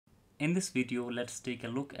In this video, let's take a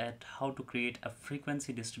look at how to create a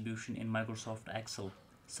frequency distribution in Microsoft Excel.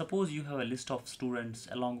 Suppose you have a list of students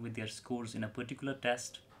along with their scores in a particular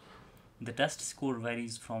test. The test score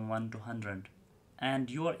varies from 1 to 100, and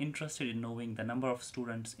you are interested in knowing the number of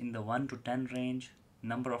students in the 1 to 10 range,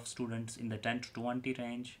 number of students in the 10 to 20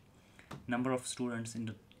 range, number of students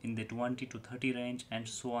in the 20 to 30 range, and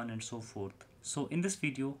so on and so forth. So in this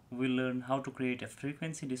video, we'll learn how to create a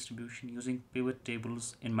frequency distribution using pivot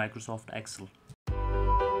tables in Microsoft Excel.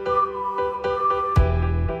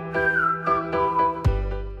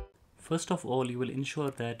 First of all, you will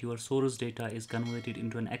ensure that your source data is converted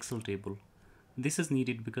into an Excel table. This is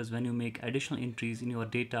needed because when you make additional entries in your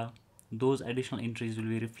data, those additional entries will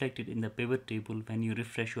be reflected in the pivot table when you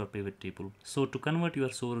refresh your pivot table. So to convert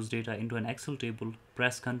your source data into an Excel table,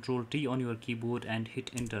 press Ctrl T on your keyboard and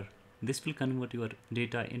hit enter. This will convert your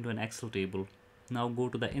data into an Excel table. Now go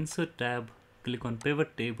to the Insert tab, click on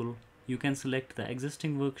Pivot Table. You can select the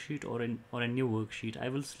existing worksheet or a new worksheet. I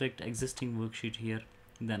will select existing worksheet here.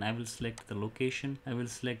 Then I will select the location. I will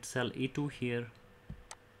select cell A2 here.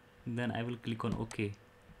 Then I will click on OK.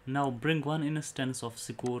 Now bring one instance of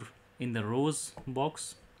score in the rows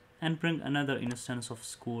box and bring another instance of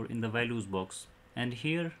score in the values box. And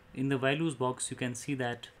here in the values box you can see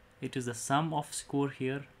that it is the sum of score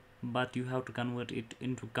here, but you have to convert it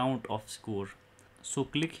into count of score. So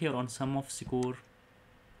click here on sum of score,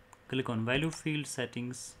 click on value field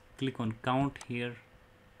settings, click on count here,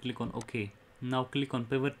 click on OK. Now click on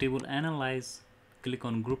pivot table analyze, click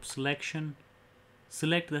on group selection,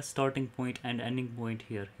 select the starting point and ending point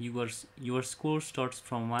here. Your score starts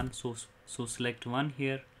from 1, so select 1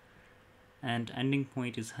 here, and ending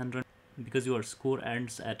point is 100 because your score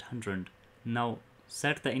ends at 100. Now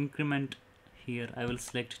set the increment here. I will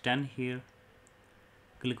select 10 here,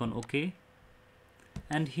 click on OK,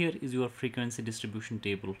 and here is your frequency distribution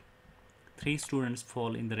table. 3 students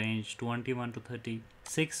fall in the range 21 to 30,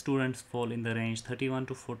 6 students fall in the range 31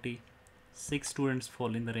 to 40, 6 students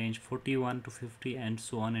fall in the range 41 to 50, and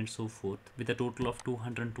so on and so forth, with a total of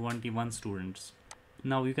 221 students.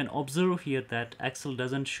 Now you can observe here that Excel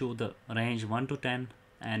doesn't show the range 1 to 10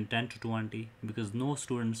 and 10 to 20 because no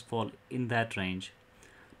students fall in that range.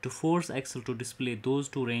 To force Excel to display those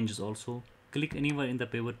two ranges also, click anywhere in the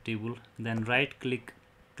pivot table, then right click,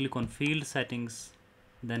 click on field settings,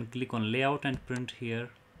 then click on layout and print here,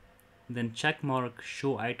 then check mark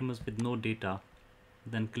show items with no data,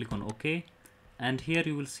 then click on OK, and here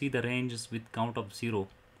you will see the ranges with count of 0.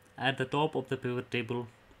 At the top of the pivot table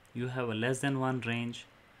you have a less than 1 range,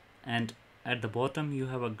 and at the bottom you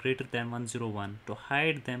have a greater than 101. To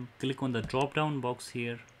hide them, click on the drop down box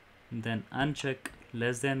here, then uncheck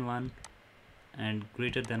less than 1 and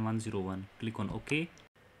greater than 101. Click on OK.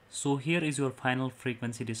 So here is your final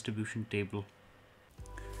frequency distribution table.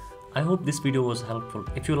 I hope this video was helpful.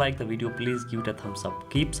 If you like the video, please give it a thumbs up.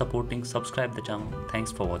 Keep supporting, subscribe the channel.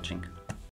 Thanks for watching.